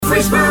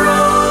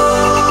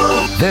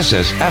Murfreesboro. This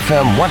is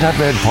FM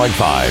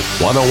 100.5,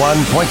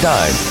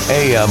 101.9,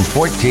 AM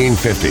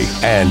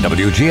 1450, and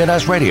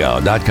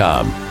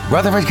WGNSradio.com.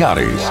 Rutherford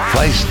County's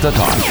place to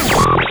talk.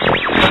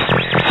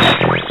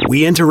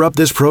 We interrupt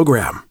this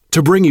program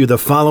to bring you the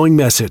following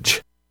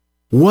message.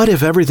 What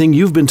if everything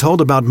you've been told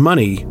about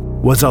money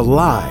was a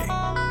lie?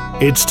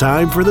 It's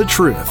time for the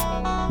truth.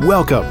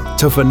 Welcome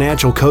to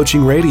Financial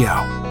Coaching Radio,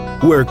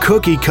 where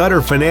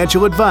cookie-cutter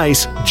financial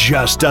advice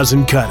just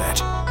doesn't cut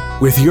it.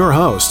 With your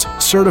host,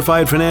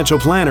 certified financial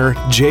planner,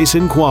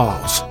 Jason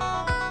Qualls.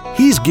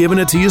 He's giving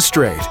it to you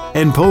straight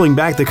and pulling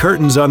back the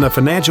curtains on the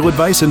financial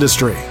advice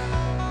industry.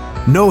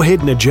 No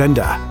hidden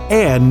agenda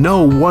and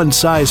no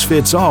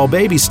one-size-fits-all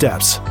baby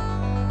steps.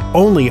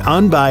 Only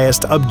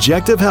unbiased,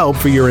 objective help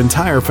for your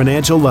entire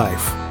financial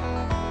life.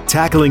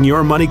 Tackling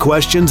your money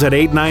questions at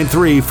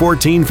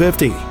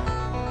 893-1450.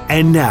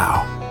 And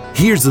now,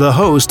 here's the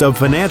host of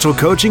Financial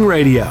Coaching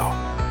Radio,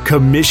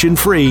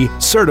 commission-free,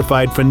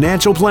 certified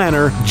financial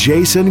planner,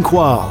 Jason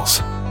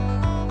Qualls.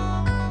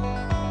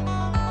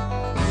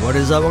 What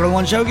is up,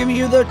 everyone? Show giving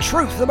you the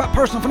truth about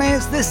personal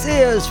finance. This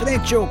is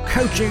Financial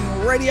Coaching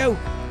Radio,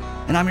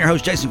 and I'm your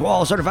host, Jason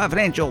Qualls, certified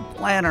financial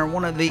planner,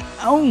 one of the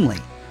only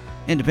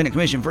independent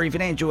commission-free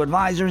financial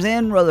advisors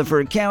in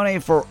Rutherford County.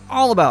 For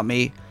all about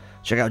me,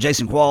 check out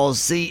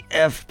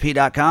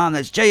JasonQuallsCFP.com.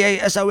 That's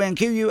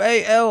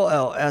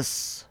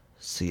JasonQualls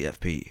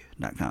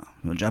CFP.com.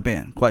 We'll jump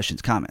in.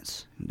 Questions,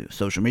 comments. You can do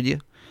social media,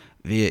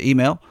 via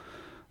email.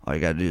 All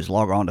you got to do is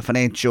log on to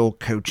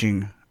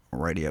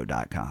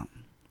FinancialCoachingRadio.com.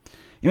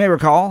 You may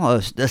recall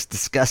us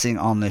discussing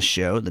on this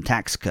show the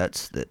tax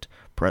cuts that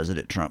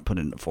President Trump put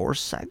into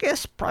force, I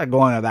guess probably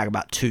going back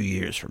about 2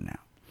 years from now.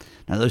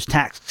 Now, those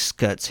tax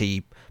cuts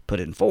he put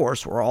in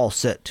force were all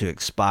set to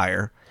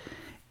expire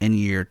in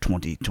year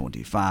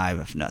 2025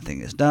 if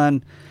nothing is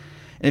done.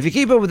 And if you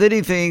keep up with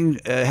anything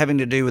having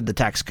to do with the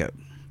tax code,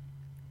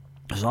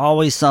 there's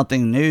always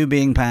something new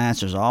being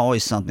passed. There's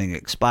always something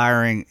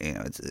expiring. You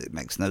know, it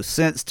makes no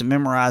sense to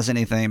memorize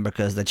anything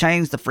because they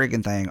change the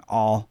freaking thing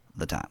all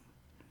the time.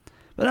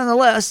 But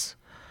nonetheless,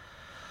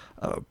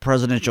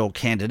 presidential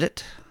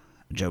candidate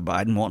Joe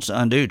Biden wants to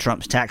undo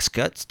Trump's tax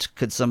cuts.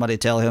 Could somebody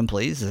tell him,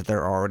 please, that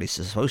they're already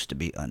supposed to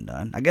be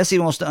undone? I guess he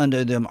wants to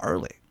undo them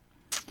early.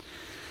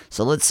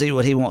 So let's see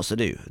what he wants to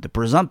do. The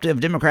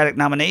presumptive Democratic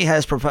nominee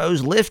has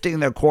proposed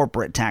lifting their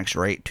corporate tax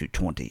rate to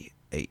 28%.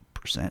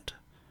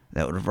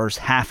 That would reverse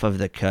half of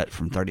the cut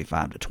from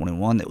 35 to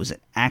 21 that was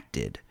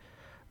enacted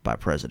by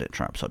President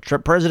Trump. So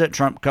President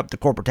Trump cut the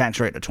corporate tax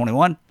rate to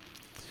 21,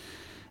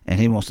 and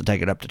he wants to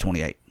take it up to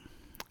 28.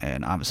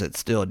 And obviously it's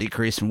still a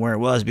decrease from where it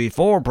was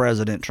before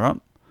President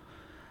Trump.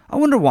 I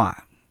wonder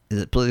why.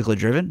 Is it politically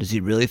driven? Does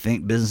he really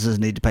think businesses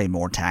need to pay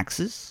more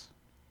taxes?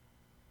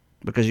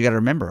 Because you got to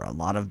remember, a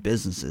lot of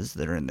businesses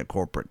that are in the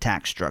corporate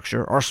tax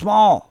structure are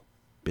small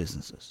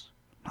businesses,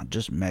 not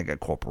just mega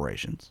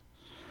corporations.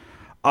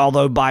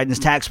 Although Biden's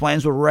tax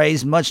plans will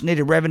raise much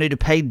needed revenue to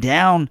pay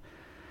down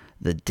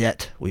the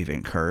debt we've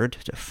incurred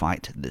to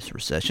fight this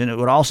recession, it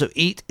would also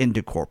eat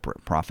into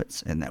corporate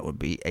profits, and that would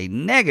be a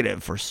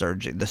negative for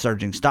the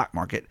surging stock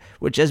market,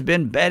 which has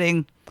been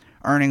betting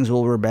earnings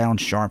will rebound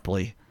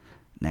sharply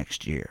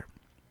next year.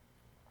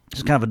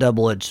 It's kind of a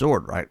double-edged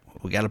sword, right?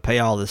 We got to pay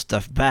all this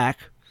stuff back.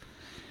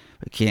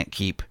 We can't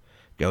keep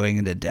going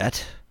into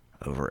debt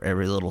over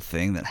every little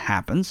thing that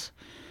happens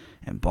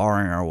and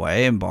borrowing our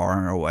way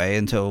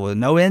until with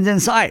no end in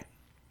sight.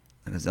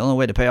 Because the only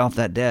way to pay off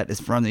that debt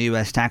is from the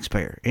U.S.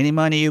 taxpayer. Any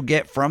money you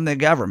get from the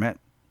government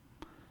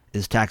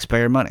is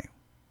taxpayer money.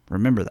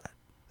 Remember that.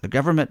 The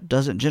government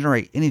doesn't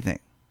generate anything.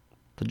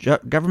 The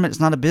government is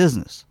not a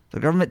business. The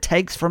government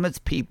takes from its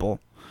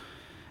people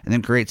and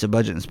then creates a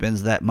budget and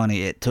spends that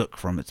money it took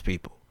from its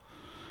people.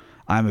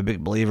 I'm a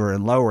big believer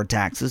in lower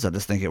taxes. I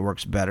just think it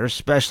works better,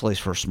 especially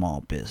for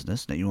small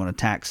business. Now, you want to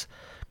tax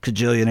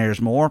cajillionaires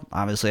more.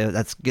 Obviously,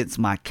 that gets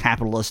my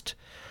capitalist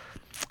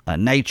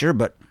nature,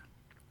 but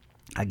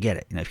I get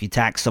it. You know, if you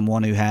tax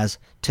someone who has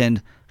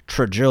 $10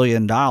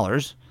 trillion,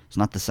 it's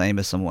not the same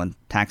as someone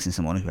taxing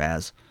someone who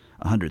has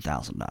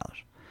 $100,000.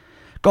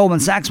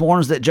 Goldman Sachs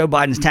warns that Joe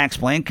Biden's tax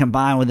plan,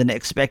 combined with an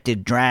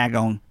expected drag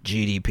on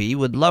GDP,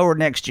 would lower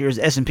next year's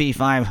S&P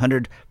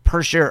 500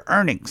 per share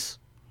earnings.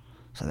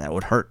 So that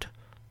would hurt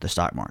the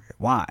stock market.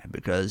 Why?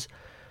 Because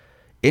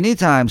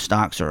anytime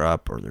stocks are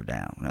up or they're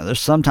down, now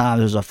sometimes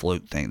there's a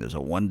fluke thing, there's a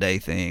one-day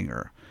thing,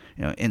 or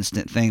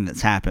instant thing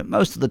that's happened.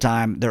 Most of the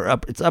time, they're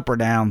up. It's up or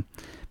down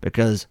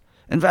because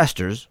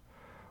investors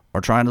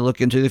are trying to look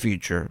into the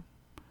future.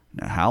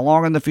 Now, how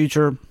long in the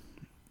future?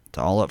 It's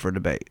all up for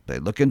debate. They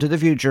look into the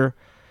future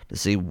to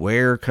see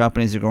where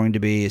companies are going to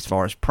be as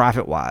far as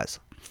profit-wise,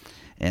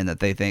 and that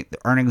they think the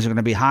earnings are going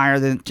to be higher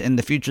in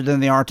the future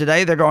than they are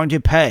today. They're going to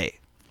pay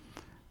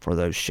for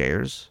those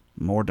shares.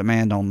 More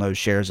demand on those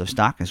shares of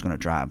stock is going to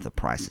drive the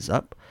prices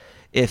up.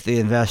 If the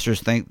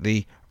investors think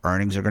the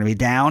earnings are going to be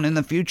down in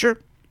the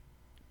future,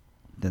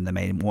 then they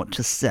may want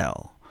to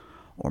sell,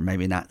 or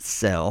maybe not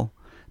sell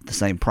at the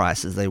same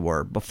price as they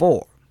were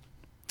before.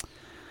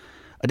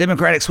 A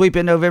Democratic sweep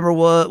in November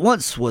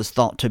once was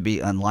thought to be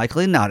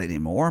unlikely, not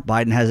anymore.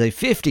 Biden has a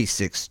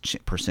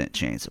 56%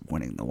 chance of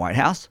winning the White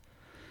House,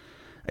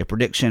 a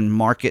prediction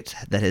market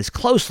that is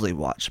closely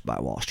watched by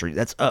Wall Street.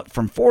 That's up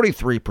from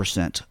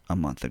 43% a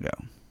month ago.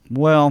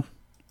 Well,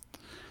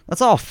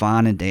 that's all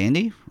fine and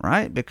dandy,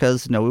 right?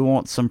 Because, we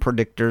want some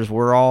predictors.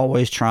 We're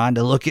always trying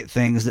to look at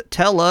things that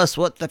tell us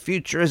what the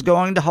future is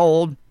going to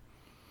hold.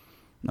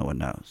 No one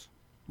knows.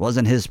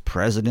 Wasn't his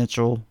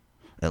presidential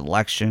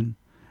election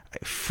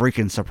a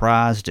freaking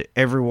surprise to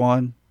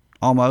everyone,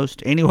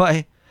 almost?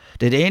 Anyway,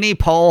 did any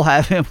poll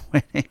have him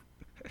winning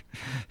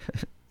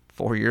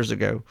 4 years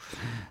ago?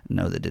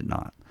 No, they did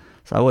not.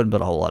 So I wouldn't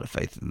put a whole lot of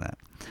faith in that.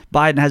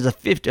 Biden has a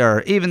 50,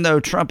 or even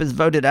if Trump is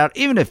voted out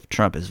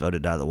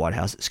of the White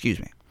House,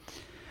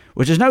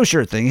 which is no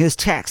sure thing, his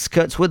tax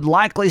cuts would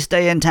likely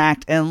stay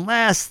intact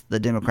unless the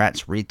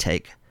Democrats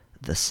retake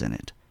the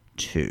Senate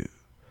too.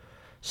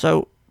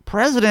 So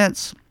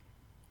presidents,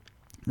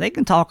 they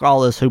can talk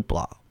all this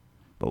hoopla,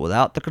 but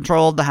without the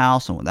control of the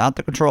House and without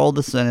the control of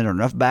the Senate or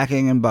enough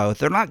backing in both,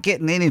 they're not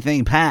getting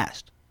anything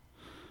passed.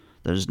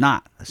 There's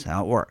not. That's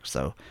how it works.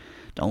 So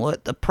don't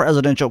let the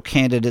presidential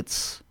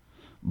candidates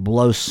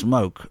blow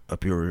smoke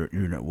up your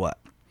what.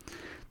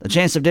 The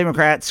chance of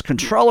Democrats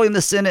controlling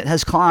the Senate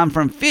has climbed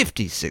from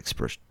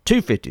 56%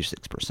 to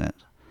 56%.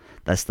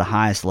 That's the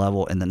highest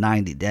level in the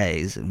 90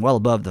 days and well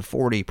above the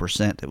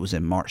 40% that was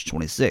in March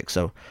 26.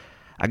 So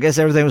I guess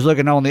everything was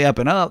looking on the up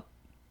and up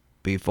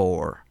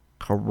before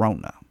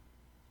Corona,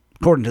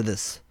 according to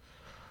this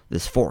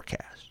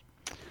forecast.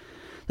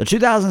 The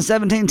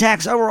 2017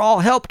 tax overall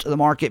helped the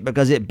market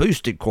because it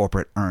boosted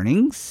corporate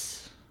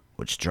earnings,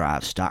 which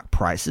drives stock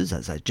prices,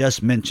 as I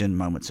just mentioned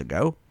moments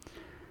ago.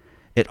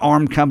 It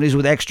armed companies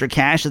with extra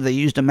cash that they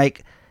use to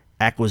make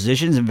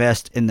acquisitions,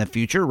 invest in the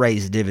future,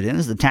 raise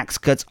dividends. The tax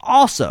cuts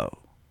also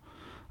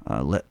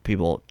let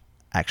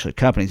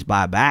companies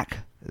buy back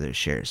their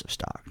shares of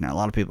stock. Now, a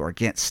lot of people are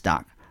against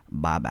stock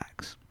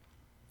buybacks.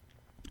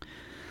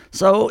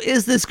 So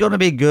is this going to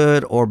be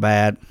good or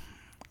bad?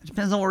 It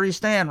depends on where you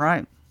stand,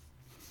 right?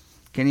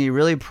 Can you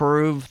really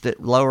prove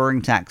that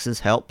lowering taxes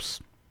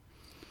helps?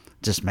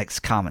 Just makes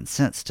common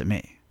sense to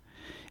me.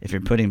 If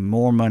you're putting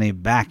more money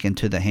back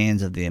into the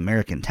hands of the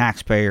American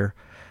taxpayer,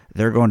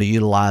 they're going to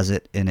utilize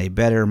it in a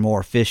better, more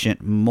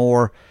efficient,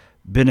 more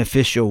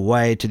beneficial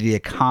way to the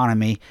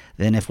economy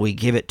than if we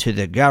give it to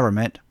the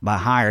government by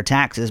higher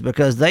taxes,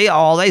 because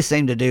all they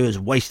seem to do is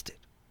waste it.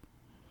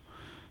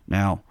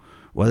 Now,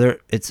 whether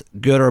it's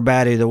good or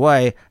bad either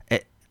way,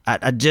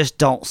 I just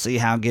don't see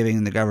how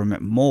giving the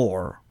government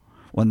more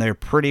when they're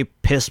pretty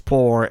piss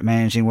poor at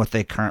managing what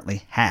they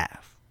currently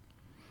have.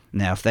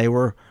 Now, if they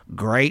were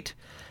great,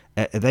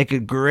 if they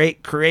could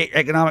create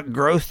economic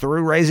growth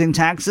through raising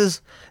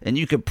taxes, and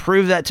you could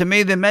prove that to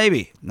me, then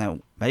maybe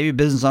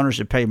business owners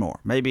should pay more.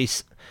 Maybe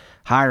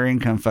higher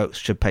income folks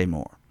should pay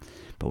more.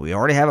 But we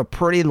already have a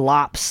pretty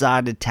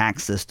lopsided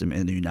tax system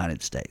in the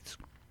United States.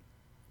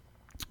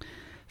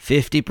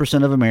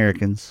 50% of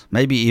Americans,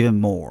 maybe even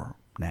more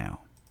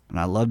now, and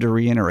I love to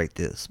reiterate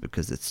this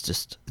because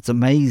it's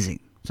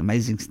amazing. It's an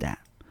amazing stat.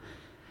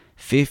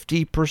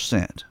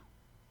 50%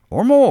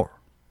 or more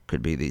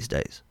could be these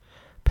days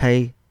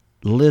pay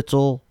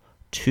little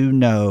to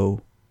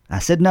no, I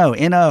said no,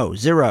 N-O,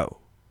 zero,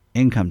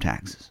 income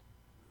taxes.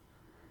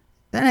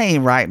 That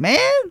ain't right,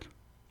 man.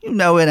 You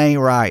know it ain't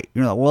right.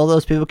 You're like, well,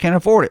 those people can't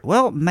afford it.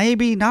 Well,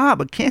 maybe not,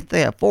 but can't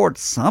they afford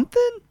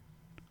something?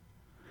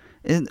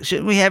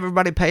 Shouldn't we have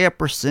everybody pay a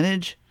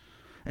percentage,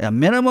 a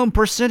minimum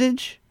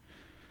percentage?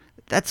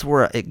 That's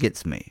where it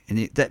gets me.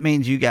 And that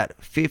means you got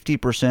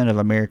 50% of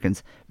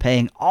Americans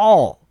paying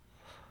all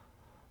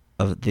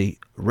of the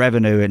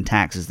revenue and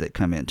taxes that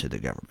come into the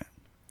government.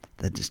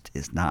 That just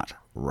is not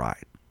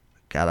right.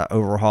 Got to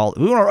overhaul.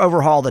 We want to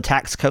overhaul the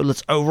tax code.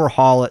 Let's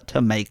overhaul it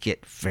to make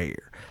it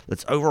fair.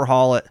 Let's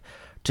overhaul it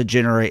to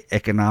generate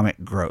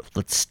economic growth.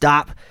 Let's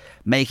stop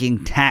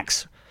making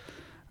tax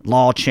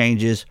law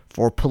changes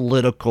for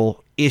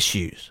political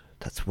issues.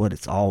 That's what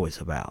it's always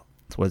about.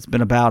 That's what it's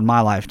been about in my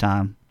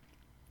lifetime.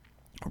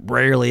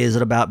 Rarely is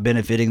it about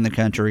benefiting the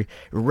country.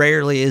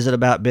 Rarely is it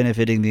about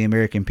benefiting the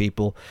American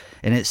people.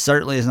 And it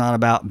certainly is not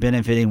about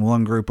benefiting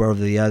one group over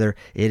the other.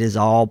 It is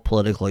all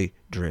politically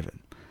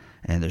driven.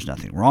 And there's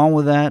nothing wrong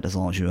with that as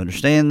long as you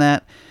understand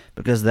that,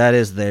 because that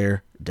is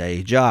their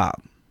day job.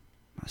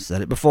 I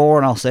said it before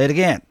and I'll say it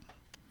again.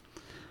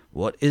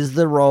 What is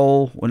the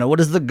what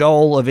is the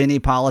goal of any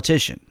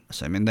politician?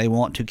 Assuming they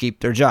want to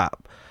keep their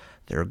job.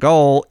 Their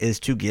goal is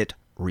to get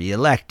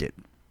reelected.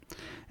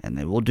 And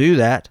they will do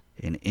that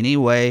in any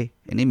way,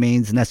 any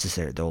means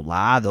necessary. They'll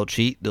lie, they'll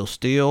cheat, they'll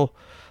steal,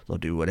 they'll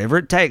do whatever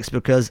it takes,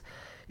 because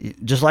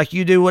just like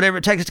you do whatever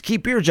it takes to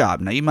keep your job.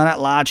 Now, you might not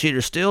lie, cheat,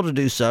 or steal to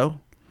do so,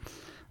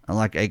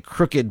 like a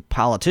crooked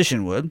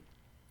politician would,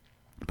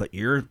 but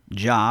your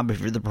job,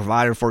 if you're the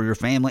provider for your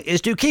family,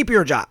 is to keep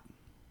your job.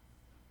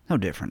 No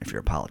different if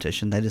you're a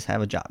politician. They just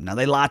have a job. Now,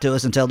 they lie to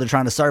us until they're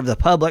trying to serve the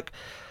public,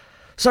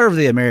 serve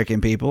the American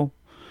people,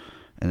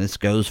 and this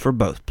goes for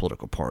both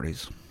political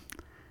parties.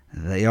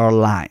 They are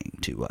lying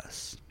to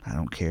us. I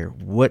don't care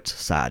what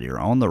side you're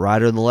on, the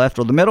right or the left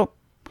or the middle.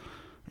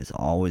 It's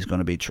always going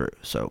to be true.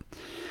 So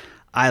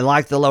I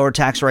like the lower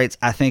tax rates.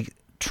 I think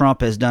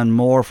Trump has done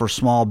more for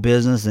small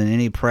business than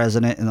any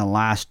president in the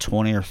last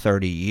 20 or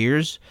 30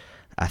 years.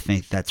 I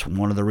think that's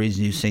one of the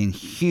reasons you've seen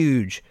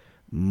huge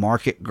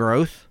market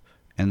growth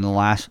in the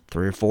last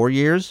 3 or 4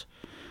 years.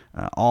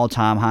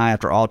 All-time high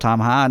after all-time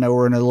high. I know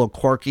we're in a little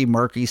quirky,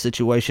 murky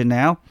situation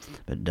now,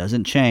 but it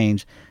doesn't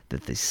change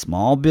that the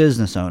small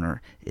business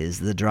owner is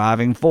the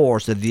driving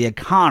force of the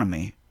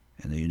economy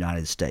in the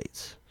United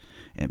States.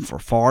 And for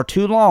far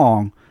too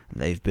long,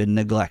 they've been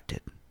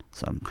neglected.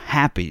 So I'm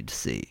happy to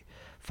see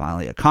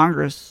finally a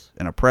Congress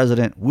and a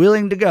president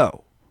willing to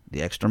go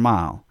the extra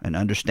mile and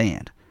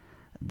understand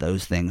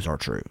those things are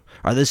true.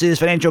 All right, this is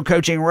Financial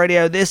Coaching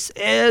Radio. This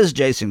is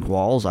Jason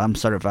Qualls. I'm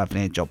certified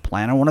financial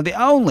planner, one of the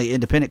only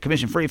independent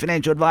commission-free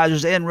financial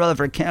advisors in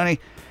Rutherford County.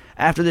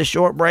 After this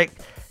short break,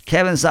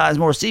 Kevin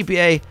Sizemore,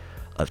 CPA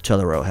of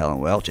Tutherow, Helen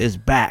Welch, is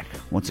back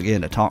once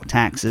again to talk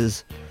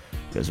taxes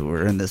because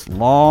we're in this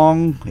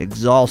long,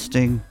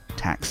 exhausting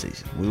tax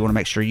season. We want to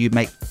make sure you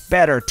make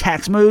better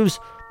tax moves.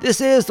 This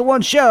is the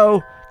one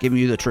show giving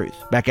you the truth.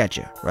 Back at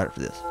you right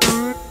after this.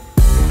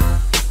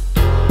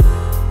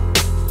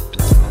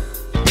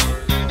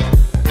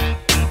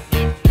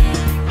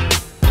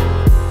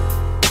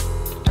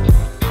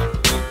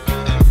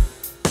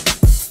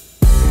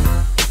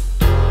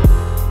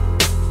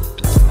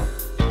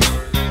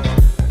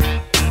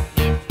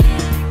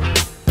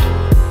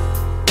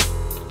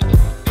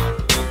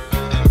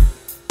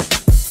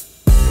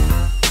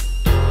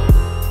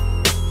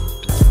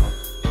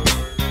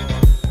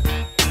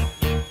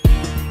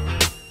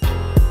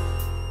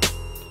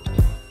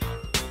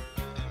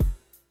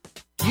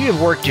 You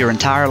have worked your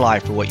entire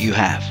life for what you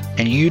have,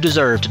 and you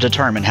deserve to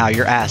determine how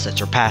your assets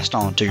are passed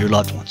on to your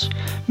loved ones.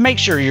 Make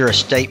sure your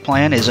estate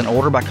plan is in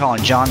order by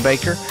calling John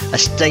Baker,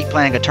 estate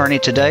planning attorney,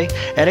 today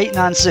at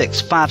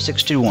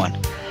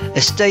 896-5621.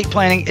 Estate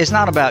planning is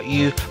not about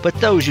you, but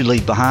those you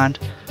leave behind.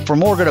 For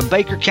more, go to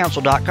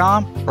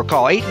bakercounsel.com or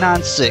call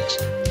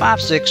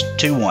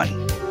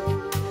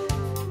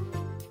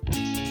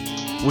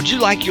 896-5621. Would you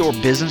like your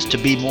business to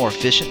be more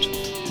efficient?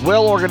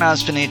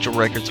 Well-organized financial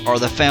records are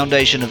the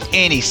foundation of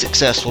any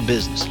successful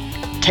business.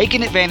 Take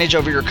advantage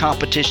over your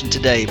competition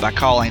today by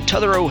calling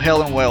Tutherow,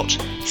 Helen Welch,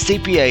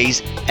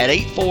 CPAs at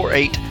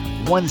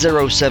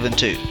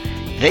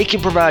 848-1072. They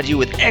can provide you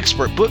with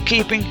expert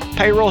bookkeeping,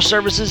 payroll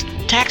services,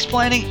 tax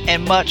planning,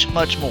 and much,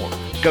 much more.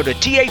 Go to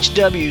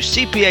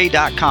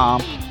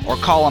thwcpa.com or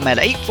call them at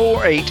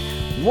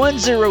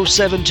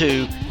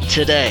 848-1072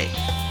 today.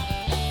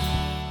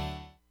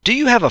 Do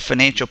you have a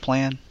financial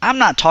plan? I'm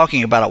not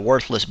talking about a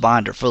worthless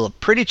binder full of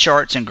pretty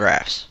charts and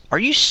graphs. Are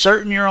you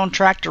certain you're on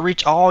track to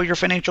reach all your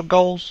financial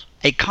goals?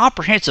 A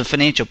comprehensive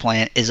financial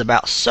plan is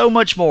about so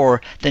much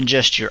more than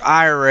just your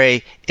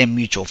IRA and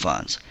mutual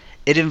funds.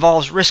 It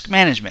involves risk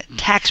management,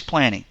 tax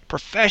planning,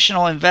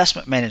 professional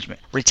investment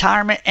management,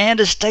 retirement, and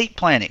estate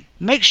planning.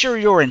 Make sure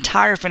your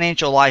entire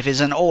financial life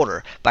is in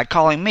order by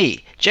calling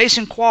me,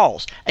 Jason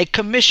Qualls, a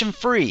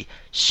commission-free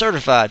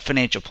certified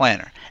financial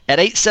planner, at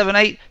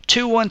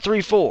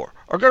 878-2134, or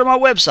go to my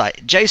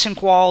website,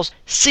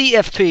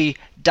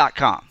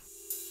 jasonquallscfp.com.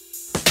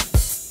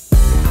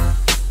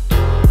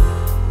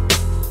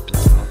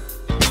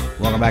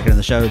 Welcome back into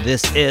the show.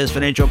 This is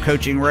Financial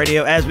Coaching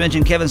Radio. As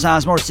mentioned, Kevin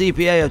Sizemore,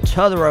 CPA of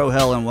Tutherow,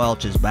 Helen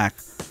Welch, is back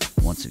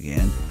once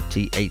again.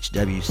 thwcpa.com.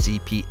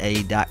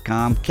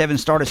 Kevin,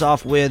 start us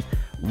off with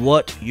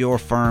what your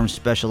firm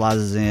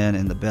specializes in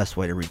and the best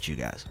way to reach you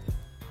guys.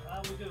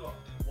 We do a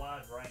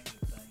wide range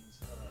of things.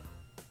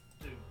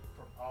 Do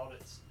from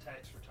audits,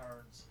 tax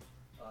returns,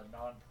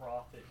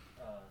 nonprofit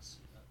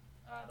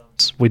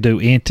items. We do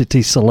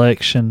entity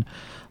selection.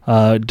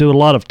 Do a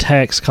lot of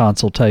tax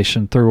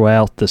consultation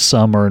throughout the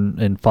summer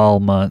and fall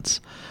months.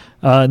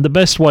 And the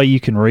best way you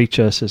can reach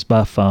us is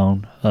by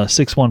phone,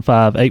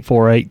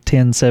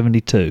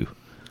 615-848-1072.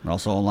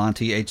 Also online,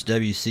 thwcpa.com.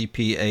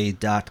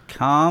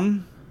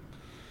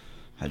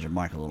 Had your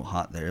mic a little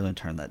hot there. Let me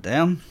turn that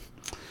down.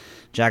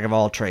 Jack of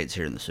all trades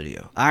here in the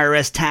studio.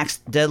 IRS tax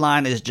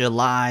deadline is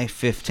July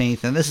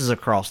 15th, and this is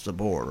across the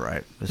board,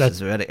 right? This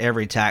is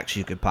every tax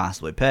you could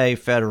possibly pay,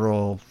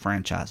 federal,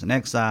 franchise and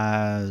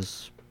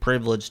excise,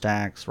 privilege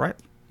tax, right?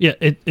 Yeah,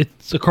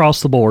 it's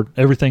across the board.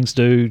 Everything's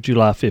due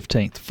July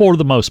 15th, for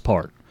the most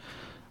part.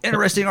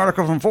 Interesting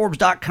article from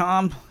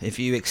Forbes.com. If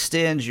you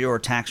extend your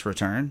tax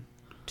return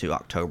to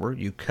October,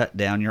 you cut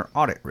down your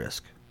audit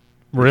risk.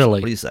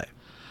 Really? What do you say?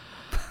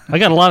 I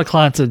got a lot of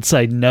clients that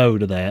say no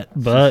to that,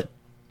 but,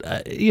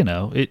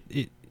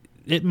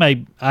 it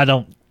may, I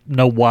don't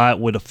know why it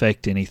would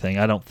affect anything.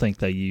 I don't think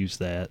they use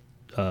that,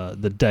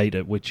 the date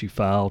at which you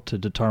file to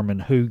determine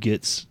who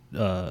gets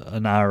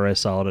an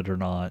IRS audit or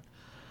not.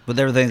 With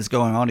everything that's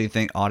going on, do you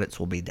think audits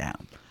will be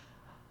down?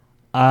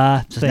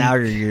 I So think now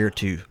you're year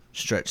to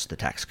stretch the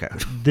tax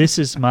code. this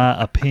is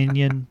my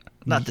opinion.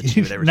 Not that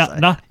you would ever say.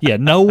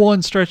 No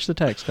one stretched the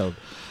tax code.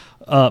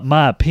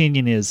 My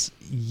opinion is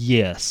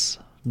yes.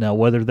 Now,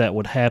 whether that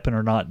would happen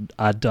or not,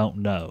 I don't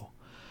know.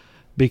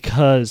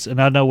 because,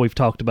 and I know we've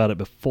talked about it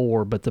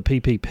before, but the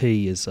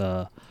PPP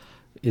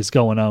is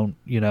going on,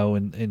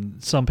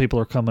 and some people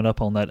are coming up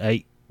on that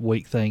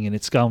 8-week thing, and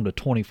it's gone to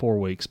 24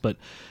 weeks. But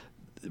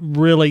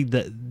really,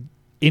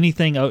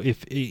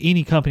 if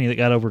any company that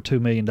got over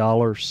 $2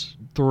 million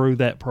through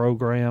that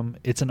program,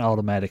 it's an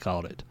automatic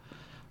audit.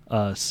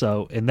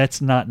 And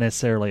that's not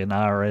necessarily an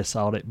IRS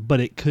audit,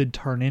 but it could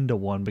turn into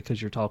one because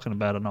you're talking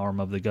about an arm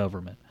of the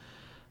government.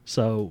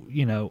 So,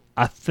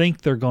 I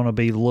think they're going to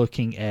be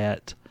looking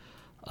at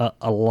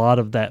a lot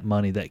of that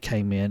money that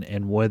came in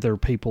and whether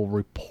people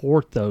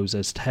report those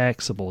as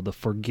taxable, the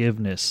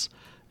forgiveness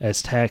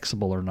as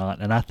taxable or not.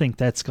 And I think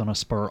that's going to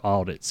spur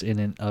audits in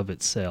and of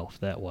itself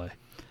that way.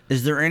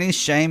 Is there any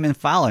shame in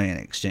filing an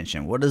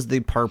extension? What is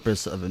the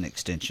purpose of an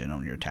extension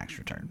on your tax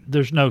return?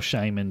 There's no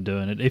shame in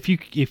doing it.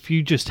 If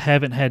you just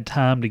haven't had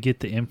time to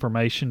get the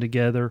information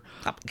together.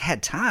 I've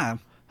had time.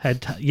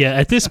 Yeah,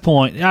 at this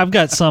point, I've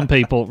got some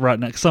people right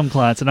now, some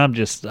clients, and I'm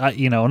just,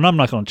 and I'm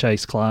not going to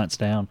chase clients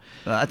down.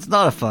 It's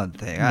not a fun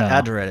thing. No. I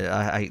dread it.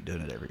 I hate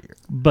doing it every year.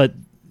 But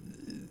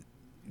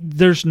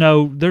there's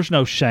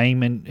no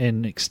shame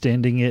in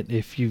extending it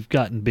if you've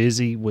gotten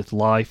busy with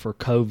life or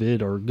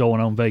COVID or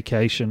going on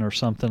vacation or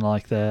something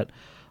like that.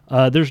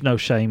 There's no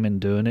shame in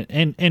doing it.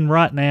 And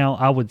right now,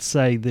 I would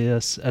say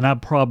this, and I'm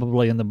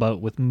probably in the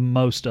boat with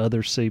most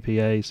other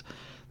CPAs.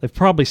 They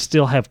probably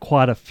still have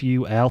quite a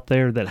few out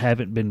there that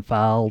haven't been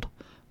filed,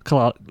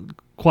 quite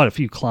a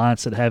few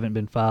clients that haven't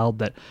been filed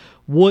that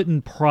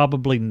wouldn't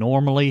probably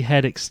normally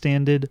had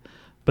extended,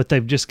 but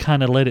they've just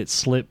kind of let it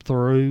slip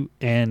through,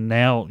 and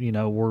now,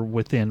 we're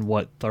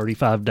within,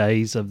 35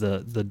 days of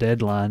the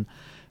deadline.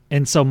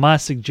 And so my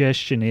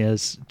suggestion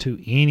is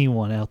to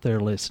anyone out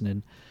there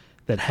listening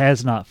that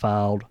has not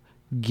filed,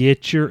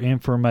 get your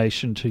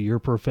information to your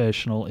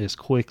professional as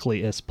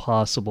quickly as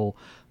possible,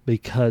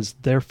 because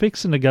they're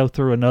fixing to go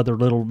through another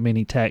little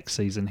mini tax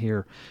season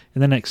here in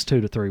the next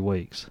 2 to 3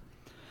 weeks.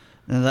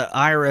 Now, the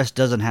IRS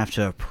doesn't have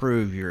to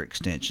approve your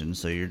extension,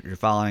 so you're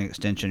filing an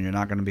extension. You're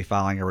not going to be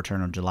filing a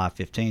return on July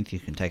 15th. You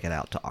can take it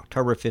out to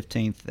October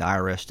 15th. The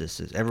IRS just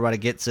says everybody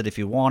gets it if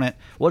you want it.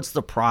 What's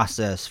the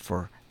process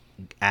for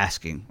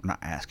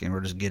we're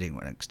just getting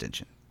an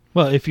extension?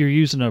 Well, if you're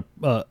using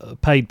a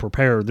paid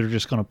preparer, they're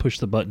just going to push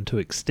the button to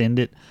extend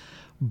it.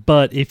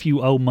 But if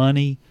you owe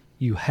money,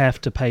 you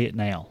have to pay it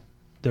now.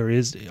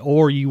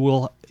 Or you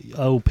will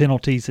owe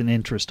penalties and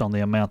interest on the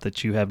amount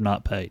that you have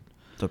not paid.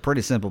 So a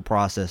pretty simple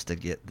process to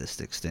get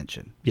this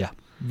extension. Yeah,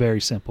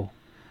 very simple.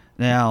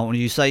 Now, when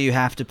you say you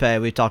have to pay,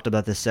 we've talked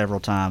about this several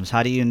times.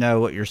 How do you know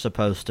what you're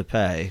supposed to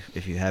pay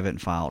if you haven't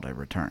filed a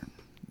return?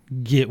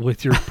 Get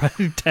with your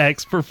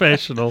tax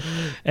professional,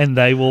 and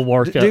they will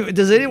work out.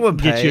 Does anyone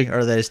pay,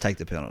 or they just take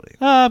the penalty?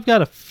 I've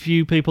got a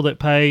few people that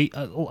pay.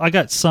 I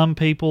got some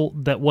people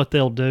that what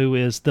they'll do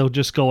is they'll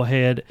just go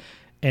ahead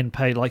and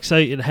pay, like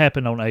say it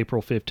happened on April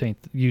 15th,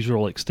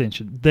 usual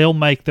extension. They'll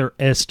make their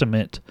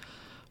estimate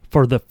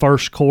for the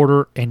first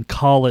quarter and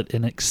call it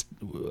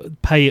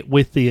pay it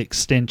with the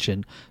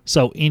extension.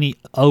 So any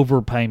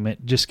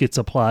overpayment just gets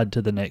applied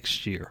to the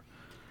next year.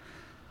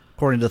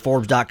 According to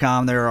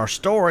Forbes.com, there are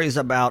stories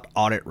about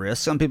audit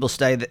risk. Some people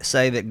say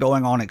that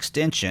going on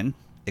extension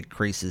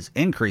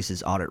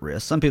increases audit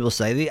risk. Some people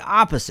say the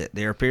opposite.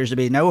 There appears to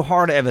be no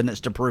hard evidence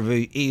to prove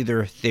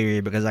either theory,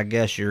 because I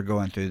guess you're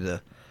going through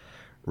the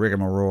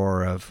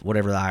rigmarole of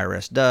whatever the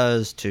IRS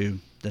does to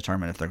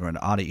determine if they're going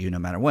to audit you no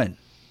matter when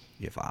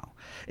you file.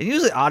 And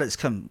usually audits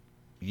come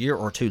a year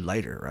or two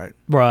later, right?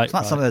 Right. It's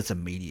not something that's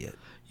immediate.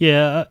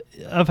 Yeah,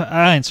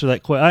 I answered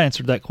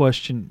that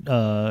question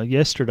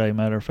yesterday.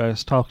 Matter of fact, I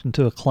was talking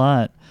to a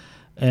client,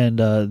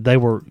 and they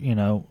were,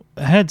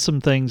 had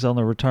some things on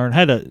the return,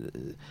 had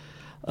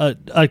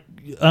a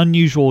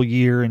unusual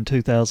year in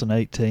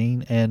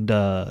 2018, and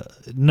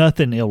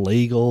nothing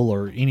illegal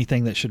or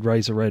anything that should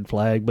raise a red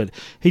flag, but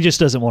he just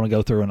doesn't want to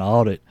go through an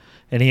audit.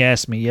 And he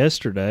asked me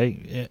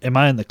yesterday, am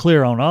I in the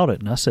clear on audit?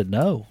 And I said,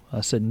 no.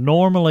 I said,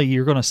 normally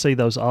you're going to see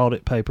those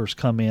audit papers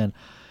come in.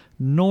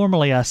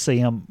 Normally I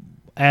see them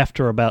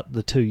after about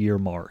the 2-year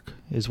mark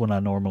is when I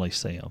normally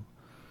see them.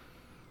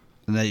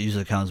 And that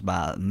usually comes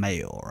by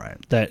mail, right?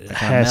 That they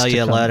has mail to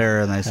you a come, letter,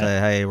 and they say,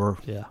 "Hey, we're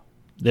yeah."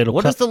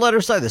 What does the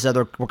letter say? They said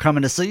we're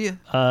coming to see you.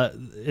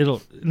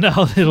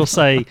 It'll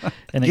say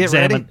an Get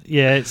ready?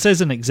 Yeah, it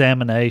says an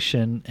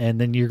examination, and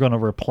then you're going to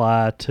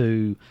reply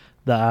to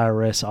the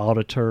IRS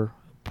auditor,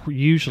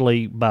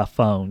 usually by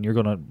phone. You're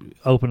going to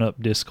open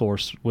up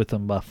discourse with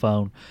them by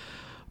phone.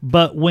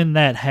 But when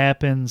that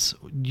happens,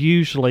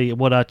 usually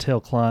what I tell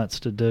clients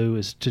to do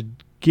is to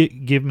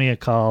give me a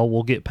call.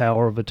 We'll get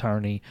power of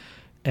attorney,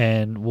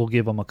 and we'll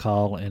give them a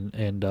call.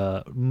 And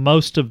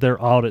most of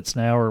their audits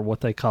now are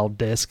what they call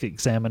desk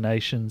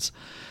examinations.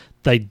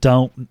 They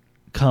don't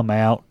come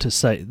out to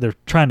say they're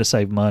trying to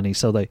save money,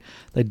 so they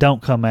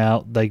don't come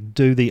out. They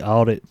do the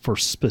audit for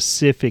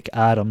specific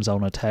items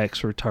on a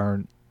tax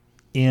return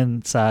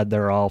inside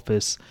their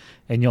office,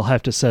 and you'll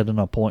have to set an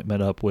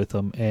appointment up with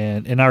them.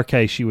 And in our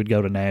case, you would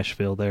go to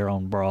Nashville there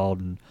on Broad,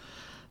 and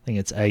I think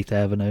it's 8th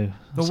Avenue.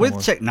 But somewhere.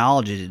 with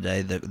technology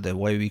today, the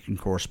way we can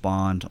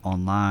correspond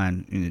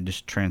online,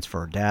 just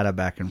transfer data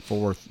back and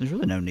forth, there's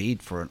really no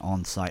need for an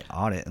on-site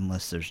audit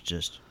unless there's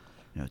just,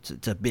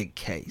 it's a big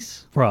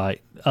case.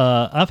 Right.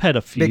 I've had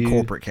a few. Big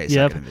corporate case.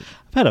 Yeah, I've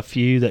had a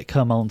few that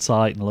come on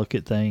site and look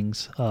at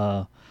things.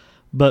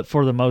 But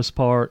for the most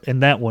part,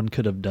 and that one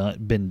could have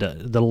been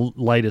done. The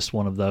latest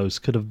one of those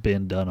could have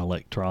been done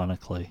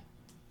electronically.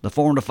 The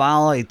form to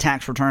file a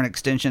tax return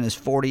extension is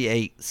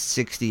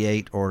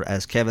 4868, or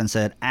as Kevin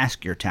said,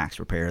 ask your tax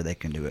preparer. They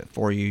can do it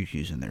for you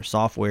using their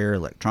software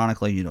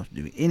electronically. You don't have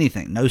to do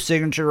anything. No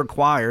signature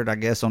required, I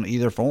guess, on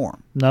either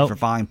form. No. For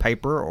filing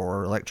paper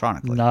or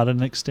electronically. Not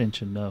an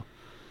extension, no.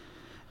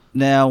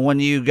 Now, when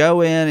you go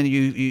in and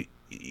you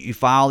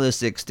file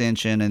this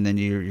extension, and then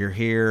you're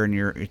here and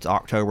it's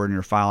October and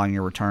you're filing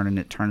your return, and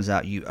it turns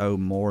out you owe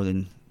more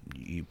than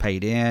you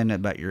paid in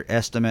about your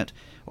estimate,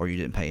 or you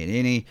didn't pay in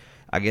any,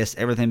 I guess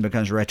everything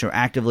becomes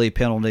retroactively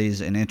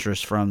penalties and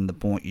interest from the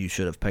point you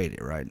should have paid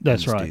it, right?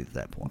 That's It's right. due at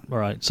that point.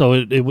 Right. So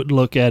it would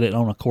look at it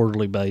on a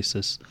quarterly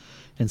basis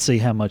and see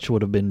how much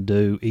would have been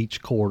due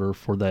each quarter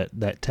for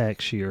that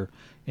tax year.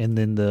 And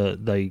then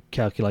they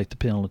calculate the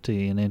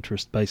penalty and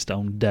interest based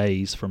on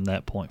days from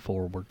that point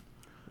forward.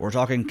 We're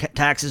talking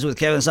taxes with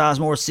Kevin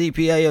Sizemore,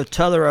 CPA of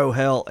Tutherow,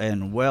 Hell,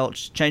 and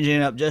Welch.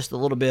 Changing it up just a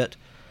little bit.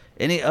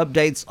 Any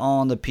updates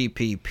on the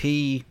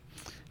PPP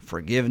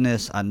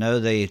forgiveness? I know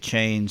they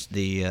changed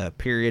the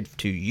period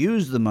to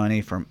use the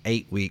money from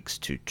 8 weeks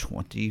to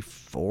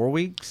 24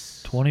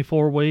 weeks.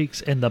 24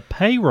 weeks. And the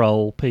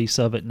payroll piece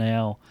of it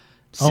now,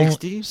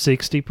 60?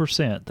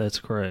 60%. That's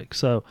correct.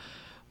 So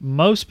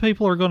most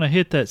people are going to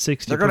hit that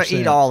 60%. They're going to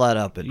eat all that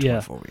up in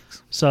 24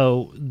 weeks.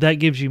 So that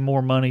gives you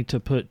more money to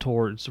put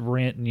towards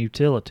rent and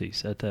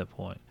utilities at that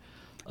point.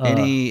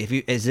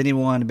 Has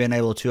anyone been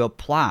able to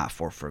apply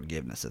for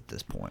forgiveness at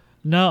this point?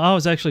 No, I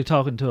was actually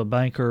talking to a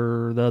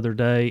banker the other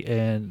day,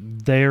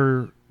 and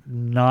they're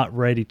not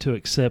ready to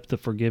accept the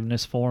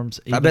forgiveness forms.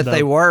 I bet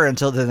they were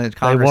until then the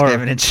Congress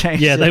came in and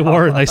changed it. Yeah, they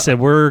were, and they said,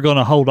 we're going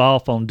to hold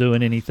off on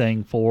doing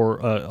anything for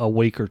a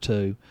week or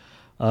two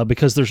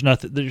because there's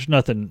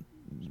nothing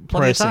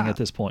pressing at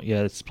this point.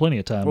 Yeah, it's plenty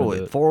of time to do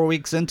it. 4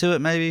 weeks into it,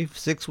 maybe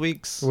 6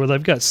 weeks. Well,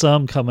 they've got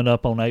some coming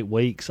up on 8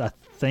 weeks, I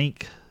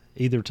think,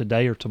 either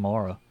today or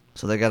tomorrow.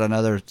 So they got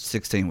another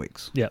 16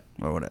 weeks. Yep.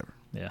 Or whatever.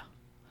 Yeah.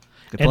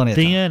 And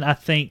then I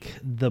think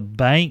the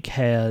bank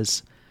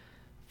has,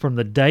 from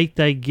the date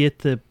they get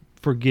the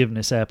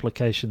forgiveness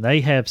application, they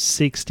have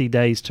 60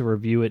 days to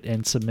review it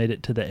and submit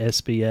it to the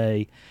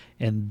SBA.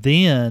 And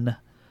then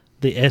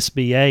the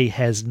SBA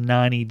has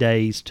 90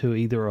 days to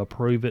either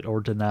approve it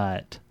or deny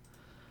it.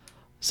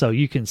 So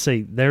you can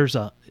see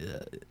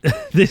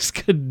this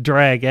could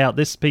drag out.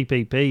 This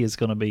PPP is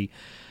going to be,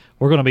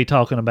 we're going to be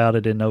talking about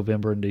it in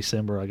November and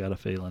December, I got a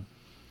feeling.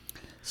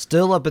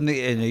 Still up in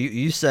the, and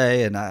you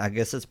say, and I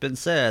guess it's been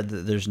said,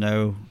 that there's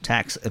no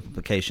tax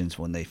implications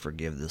when they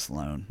forgive this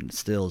loan. It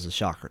still is a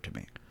shocker to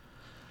me.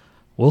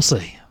 We'll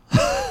see.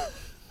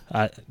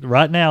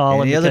 Right now,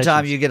 all the other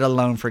time you get a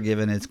loan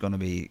forgiven, it's going to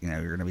be,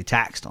 you're going to be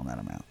taxed on that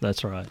amount.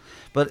 That's right.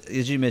 But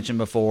as you mentioned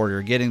before,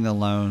 you're getting the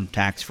loan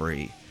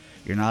tax-free.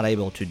 You're not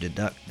able to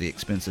deduct the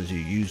expenses you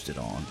used it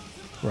on.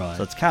 Right.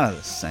 So it's kind of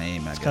the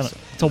same, I guess.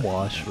 It's a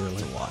wash, really.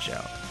 It's a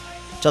washout.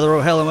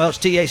 Tutherow, Hell, and Welch,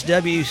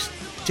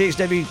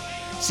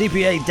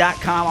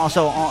 TXWCPA.com.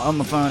 Also on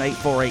the phone,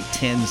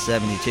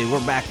 848-1072.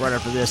 We're back right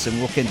after this, and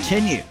we'll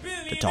continue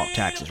to talk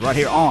taxes right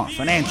here on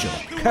Financial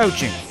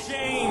Coaching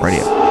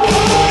Radio.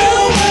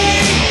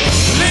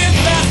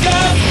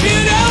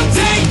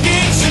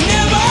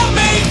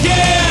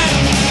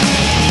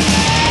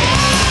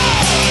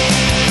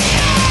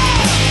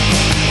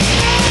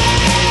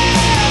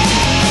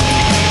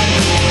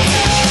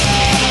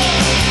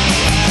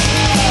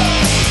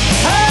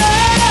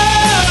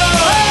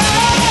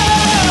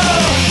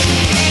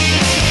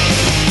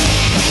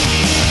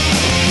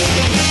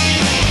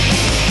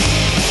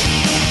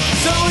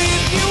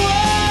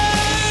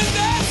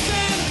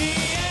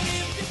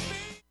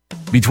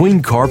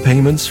 Between car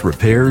payments,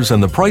 repairs,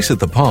 and the price at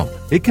the pump,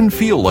 it can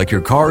feel like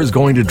your car is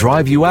going to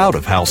drive you out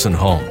of house and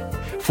home.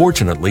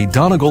 Fortunately,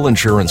 Donegal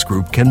Insurance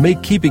Group can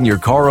make keeping your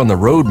car on the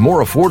road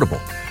more affordable.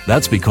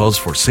 That's because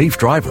for safe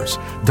drivers,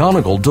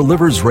 Donegal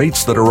delivers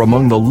rates that are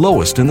among the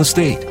lowest in the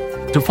state.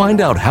 To find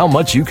out how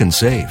much you can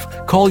save,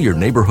 call your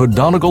neighborhood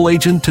Donegal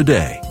agent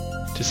today.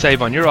 To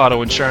save on your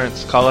auto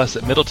insurance, call us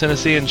at Middle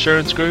Tennessee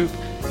Insurance Group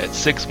at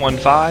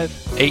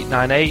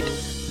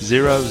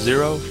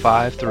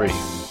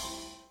 615-898-0053.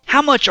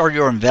 How much are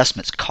your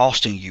investments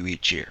costing you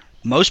each year?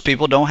 Most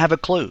people don't have a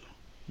clue.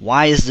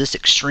 Why is this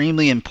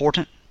extremely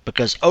important?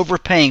 Because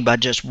overpaying by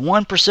just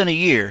 1% a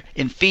year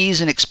in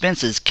fees and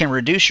expenses can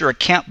reduce your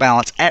account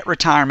balance at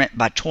retirement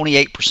by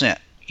 28%.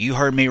 You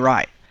heard me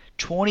right.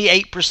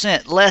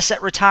 28% less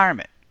at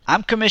retirement.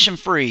 I'm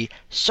commission-free,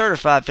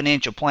 certified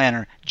financial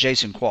planner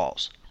Jason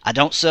Qualls. I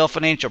don't sell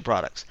financial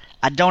products.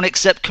 I don't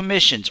accept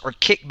commissions or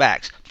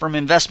kickbacks from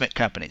investment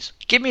companies.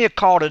 Give me a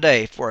call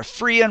today for a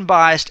free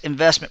unbiased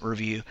investment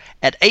review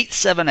at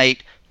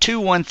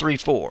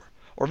 878-2134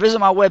 or or visit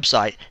my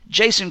website,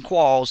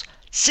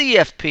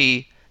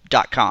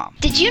 jasonquallscfp.com.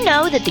 Did you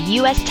know that the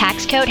U.S.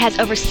 Tax Code has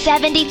over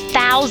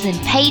 70,000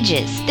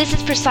 pages? This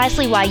is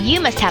precisely why you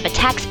must have a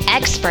tax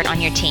expert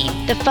on your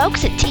team. The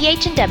folks at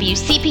TH&W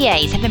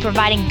CPAs have been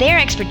providing their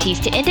expertise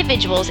to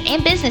individuals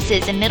and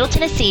businesses in Middle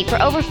Tennessee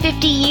for over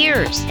 50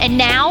 years. And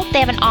now they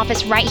have an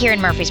office right here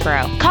in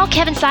Murfreesboro. Call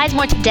Kevin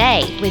Sizemore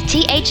today with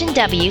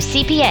TH&W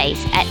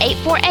CPAs at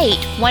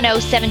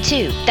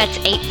 848-1072. That's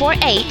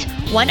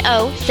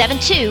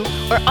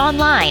 848-1072 or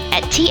online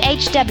at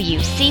thwcpa.com.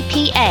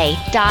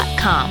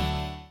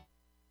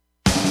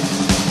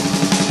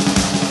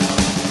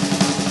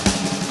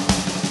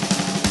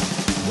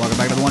 Welcome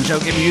back to the one show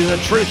giving you the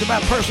truth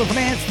about personal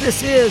finance.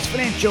 This is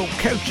Financial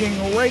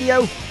Coaching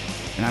Radio,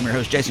 and I'm your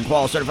host, Jason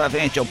Quall, Certified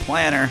Financial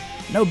Planner.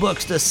 No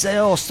books to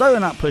sell, so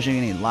not pushing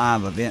any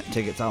live event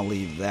tickets. I'll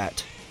leave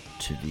that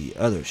to the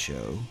other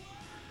show.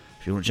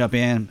 If you want to jump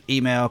in,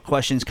 email,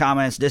 questions,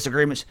 comments,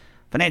 disagreements,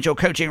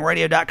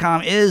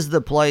 financialcoachingradio.com is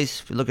the place.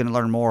 If you're looking to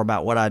learn more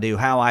about what I do,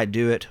 how I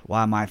do it,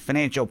 why my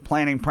financial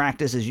planning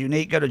practice is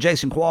unique, go to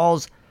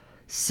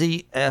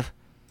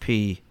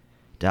jasonquallscfp.com.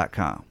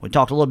 We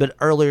talked a little bit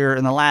earlier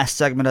in the last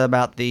segment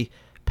about the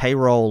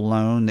payroll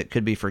loan that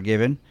could be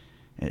forgiven.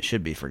 It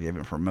should be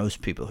forgiven for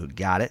most people who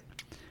got it.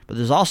 But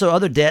there's also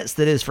other debts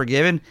that is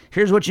forgiven.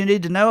 Here's what you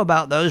need to know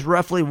about those.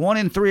 Roughly 1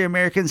 in 3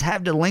 Americans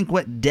have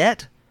delinquent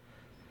debt.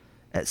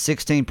 At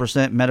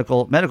 16%,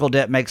 medical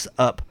debt makes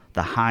up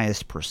the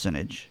highest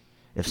percentage.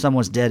 If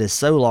someone's debt is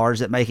so large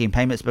that making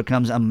payments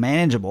becomes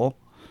unmanageable,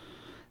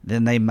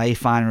 then they may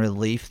find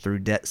relief through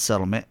debt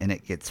settlement and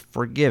it gets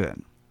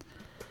forgiven.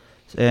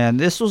 And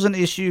this was an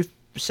issue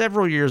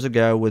several years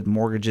ago with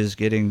mortgages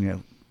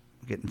getting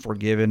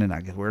forgiven, and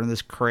I guess we're in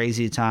this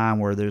crazy time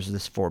where there's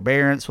this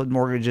forbearance with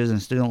mortgages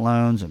and student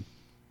loans. And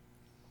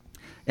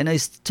in a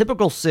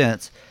typical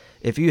sense,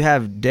 if you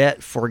have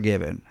debt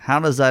forgiven, how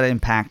does that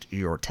impact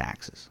your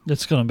taxes?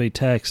 It's going to be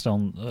taxed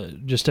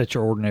on just at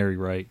your ordinary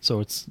rate,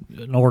 so it's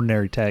an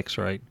ordinary tax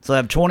rate. So I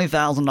have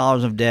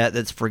 $20,000 of debt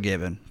that's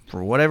forgiven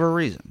for whatever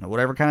reason, or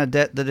whatever kind of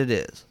debt that it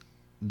is.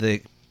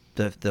 The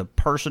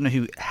person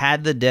who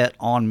had the debt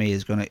on me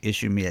is going to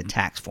issue me a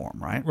tax form,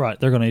 right? Right.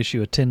 They're going to issue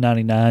a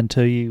 1099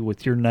 to you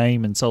with your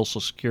name and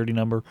social security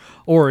number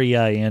or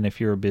EIN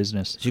if you're a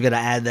business. So you got to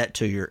add that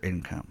to your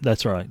income.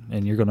 That's right.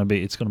 And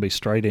it's going to be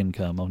straight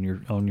income on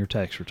your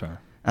tax return.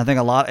 I think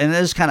a lot, and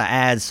this kind of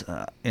adds,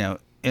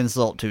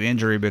 insult to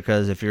injury,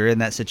 because if you're in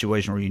that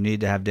situation where you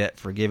need to have debt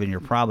forgiven, you're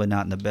probably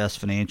not in the best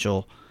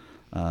financial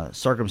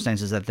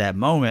circumstances at that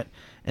moment,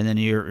 and then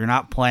you're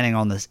not planning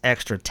on this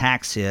extra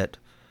tax hit.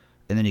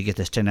 And then you get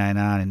this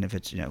 1099, and if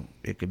it's,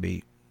 it could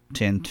be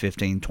 10,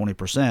 15,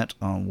 20%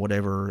 on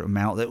whatever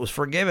amount that was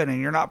forgiven,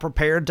 and you're not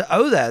prepared to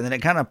owe that, and then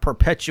it kind of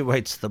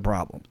perpetuates the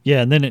problem.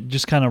 Yeah, and then it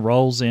just kind of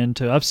rolls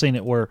into, I've seen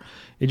it where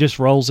it just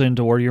rolls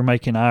into where you're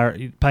making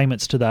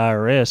payments to the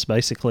IRS,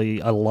 basically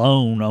a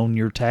loan on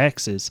your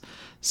taxes.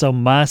 So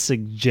my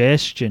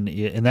suggestion,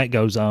 and that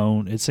goes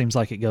on, it seems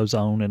like it goes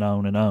on and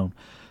on and on.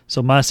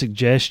 So my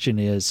suggestion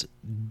is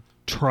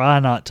try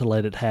not to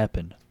let it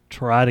happen.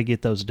 Try to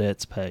get those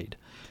debts paid,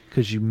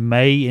 because you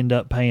may end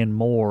up paying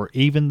more,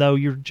 even though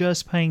you're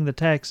just paying the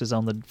taxes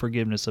on the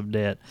forgiveness of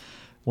debt.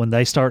 When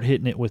they start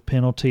hitting it with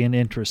penalty and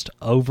interest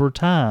over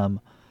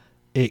time,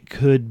 it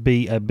could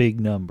be a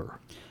big number.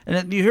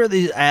 And you hear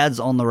these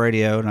ads on the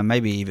radio, and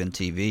maybe even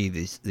TV,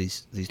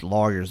 these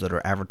lawyers that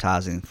are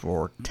advertising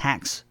for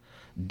tax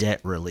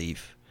debt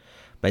relief,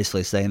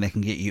 basically saying they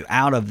can get you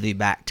out of the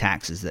back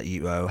taxes that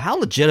you owe. How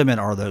legitimate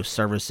are those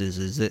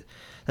services? That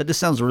just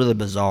sounds really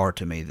bizarre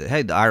to me, that,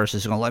 hey, the IRS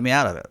is going to let me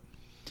out of it.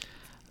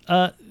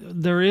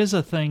 There is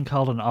a thing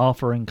called an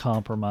offer in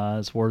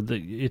compromise where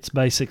it's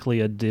basically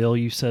a deal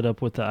you set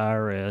up with the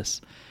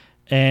IRS,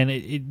 and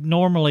it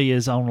normally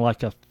is on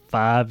like a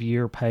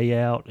 5-year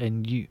payout,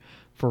 and you're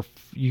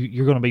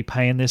going to be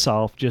paying this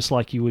off just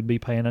like you would be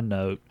paying a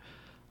note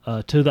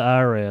to the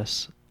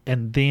IRS,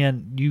 and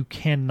then you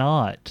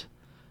cannot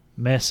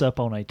mess up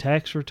on a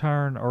tax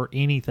return or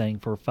anything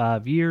for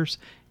 5 years.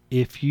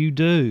 If you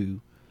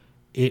do,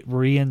 it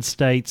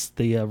reinstates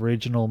the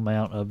original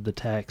amount of the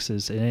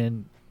taxes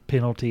and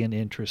penalty and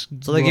interest.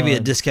 So they give you a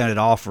discounted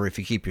offer if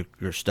you keep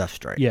your stuff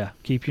straight. Yeah,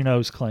 keep your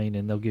nose clean,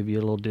 and they'll give you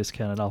a little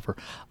discounted offer.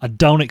 I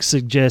don't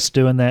suggest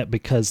doing that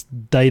because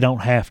they don't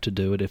have to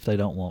do it if they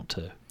don't want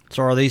to.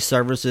 So are these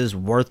services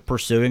worth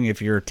pursuing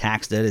if your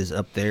tax debt is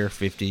up there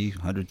 $50,000,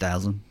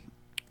 $100,000?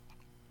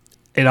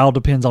 It all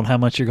depends on how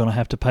much you're going to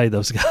have to pay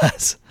those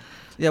guys.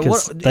 Yeah,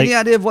 any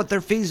idea of what their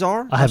fees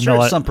are? I'm sure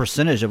it's some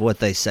percentage of what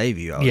they save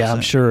you.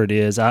 I'm sure it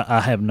is. I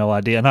have no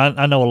idea. And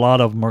I know a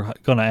lot of them are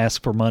going to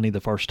ask for money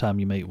the first time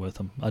you meet with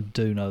them. I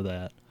do know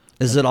that.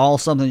 Is it all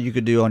something you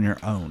could do on your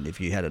own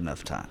if you had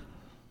enough time?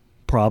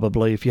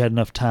 Probably. If you had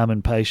enough time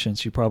and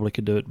patience, you probably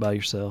could do it by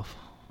yourself.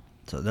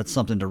 So that's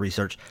something to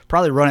research.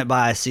 Probably run it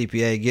by a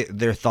CPA, get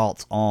their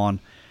thoughts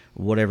on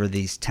whatever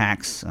these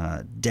tax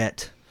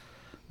debt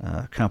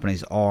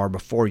companies are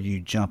before you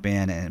jump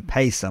in and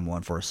pay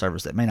someone for a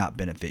service that may not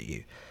benefit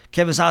you.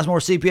 Kevin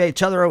Sizemore, CPA,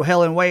 Chotherell,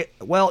 Helen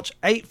Welch,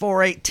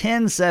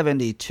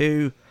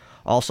 848-1072.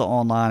 Also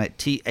online at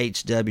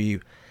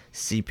thwcpa.com.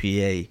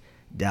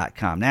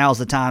 Now's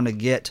the time to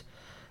get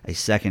a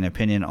second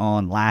opinion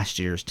on last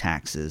year's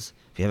taxes.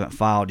 If you haven't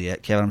filed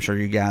yet, Kevin, I'm sure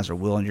you guys are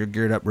willing. You're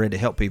geared up, ready to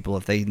help people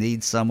if they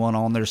need someone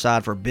on their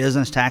side for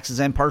business,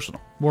 taxes, and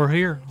personal. We're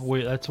here.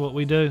 That's what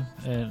we do.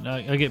 And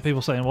I get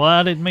people saying, well,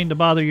 I didn't mean to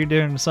bother you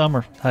during the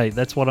summer. Hey,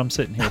 that's what I'm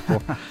sitting here for.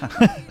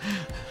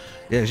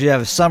 Yeah, you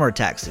have a summer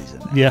tax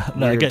season. Yeah.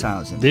 No,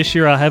 this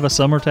year I have a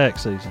summer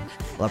tax season.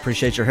 Well, I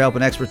appreciate your help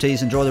and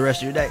expertise. Enjoy the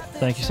rest of your day.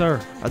 Thank you, sir.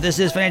 This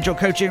is Financial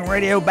Coaching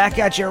Radio. Back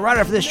at you right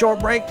after this short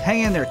break.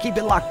 Hang in there. Keep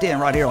it locked in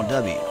right here on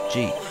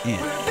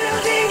WGN.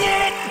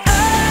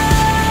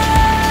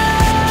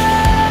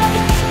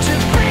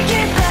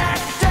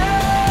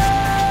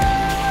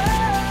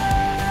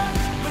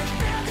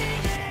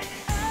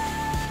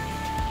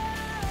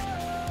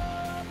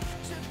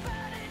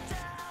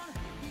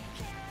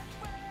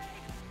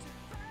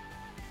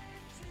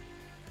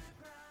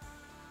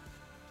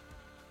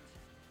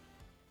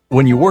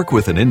 When you work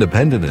with an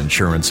independent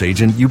insurance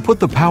agent, you put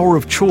the power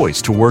of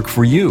choice to work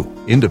for you.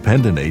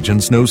 Independent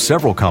agents know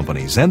several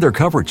companies and their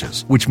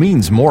coverages, which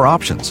means more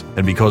options.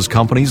 And because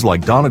companies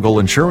like Donegal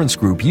Insurance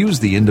Group use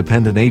the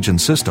independent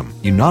agent system,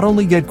 you not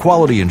only get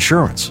quality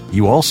insurance,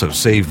 you also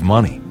save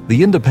money.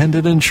 The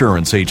Independent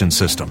Insurance Agent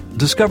System.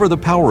 Discover the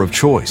power of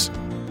choice.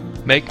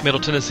 Make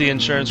Middle Tennessee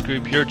Insurance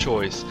Group your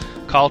choice.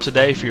 Call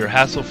today for your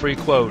hassle-free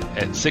quote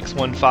at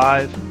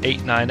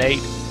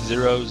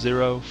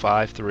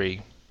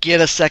 615-898-0053. Get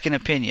a second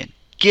opinion.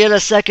 Get a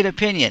second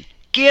opinion.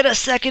 Get a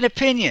second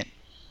opinion.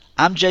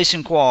 I'm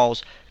Jason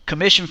Qualls,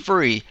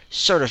 commission-free,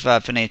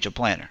 certified financial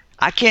planner.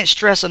 I can't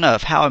stress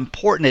enough how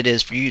important it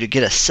is for you to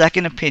get a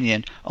second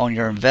opinion on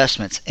your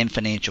investments and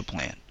financial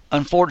plan.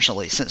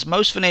 Unfortunately, since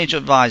most financial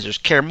advisors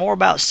care more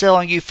about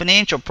selling you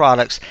financial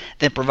products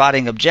than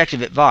providing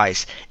objective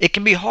advice, it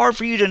can be hard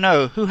for you to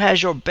know who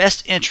has your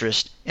best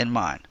interest in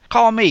mind.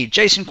 Call me,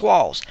 Jason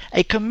Qualls,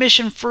 a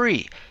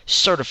commission-free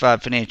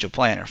certified financial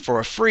planner, for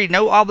a free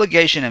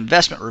no-obligation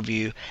investment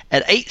review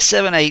at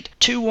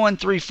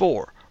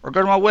 878-2134. Or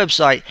go to my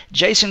website,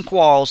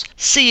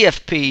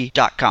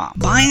 jasonquallscfp.com.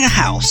 Buying a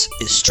house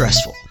is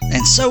stressful,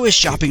 and so is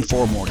shopping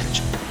for a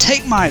mortgage.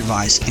 Take my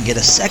advice and get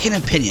a second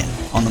opinion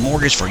on the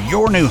mortgage for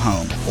your new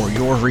home or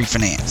your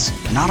refinance.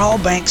 Not all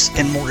banks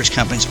and mortgage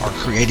companies are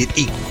created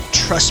equal.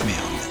 Trust me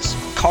on this.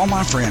 Call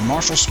my friend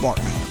Marshall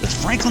Sparkman with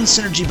Franklin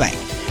Synergy Bank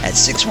at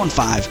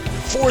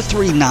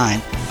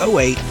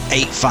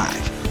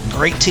 615-439-0885.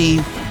 Great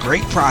team,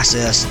 great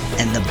process,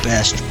 and the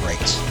best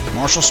rates.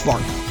 Marshall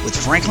Sparkman with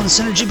Franklin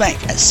Synergy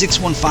Bank at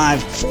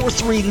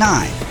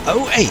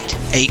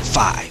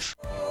 615-439-0885.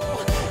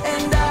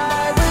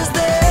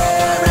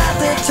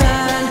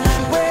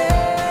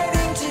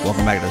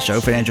 Welcome back to the show.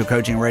 Financial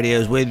Coaching Radio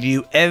is with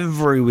you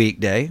every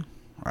weekday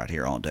right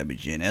here on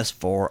WGNS,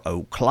 4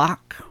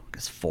 o'clock.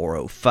 It's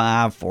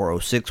 4:05,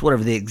 4:06,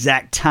 whatever the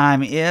exact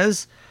time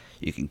is.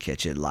 You can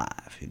catch it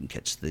live. You can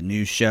catch the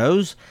new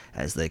shows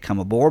as they come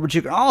aboard, but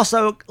you can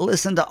also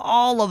listen to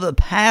all of the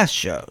past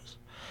shows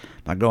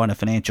by going to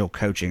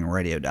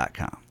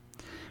financialcoachingradio.com.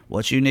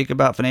 What's unique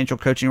about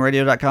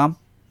financialcoachingradio.com?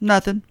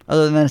 Nothing,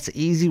 other than it's an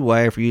easy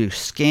way for you to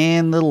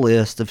scan the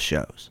list of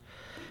shows.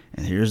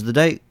 And here's the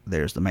date.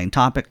 There's the main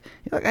topic.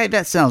 You're like, hey,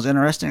 that sounds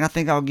interesting. I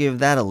think I'll give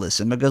that a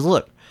listen. Because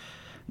look,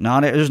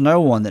 there's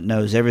no one that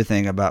knows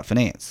everything about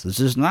finance. This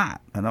is not.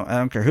 I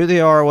don't care who they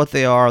are or what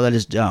they are. They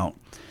just don't.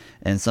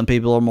 And some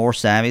people are more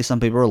savvy. Some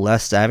people are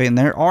less savvy. And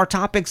there are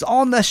topics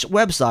on this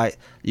website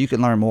you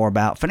can learn more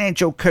about.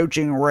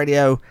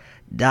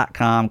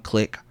 financialcoachingradio.com.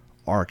 Click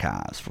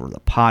archives for the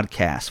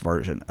podcast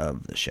version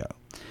of the show.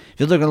 If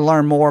you're looking to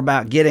learn more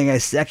about getting a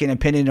second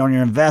opinion on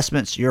your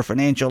investments, your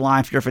financial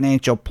life, your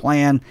financial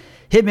plan,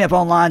 hit me up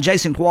online,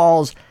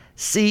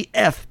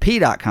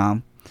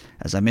 jasonquallscfp.com.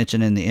 As I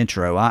mentioned in the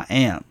intro, I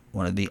am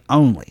one of the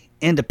only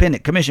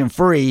independent,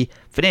 commission-free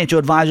financial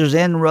advisors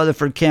in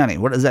Rutherford County.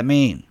 What does that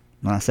mean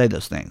when I say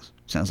those things?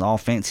 Sounds all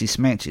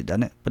fancy-smancy,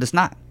 doesn't it? But it's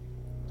not.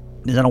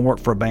 Because I don't work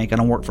for a bank. I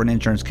don't work for an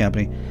insurance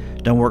company.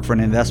 Don't work for an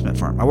investment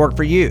firm. I work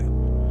for you.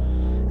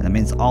 And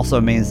that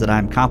also means that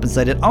I'm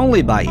compensated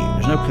only by you.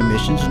 There's no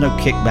commissions, there's no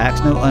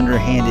kickbacks, no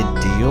underhanded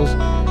deals.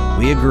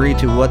 We agree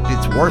to what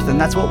it's worth, and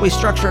that's what we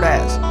structure it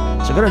as.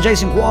 So go to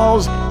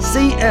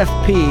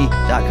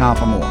jasonquallscfp.com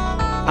for more.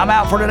 I'm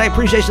out for today.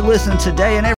 Appreciate you listening today and every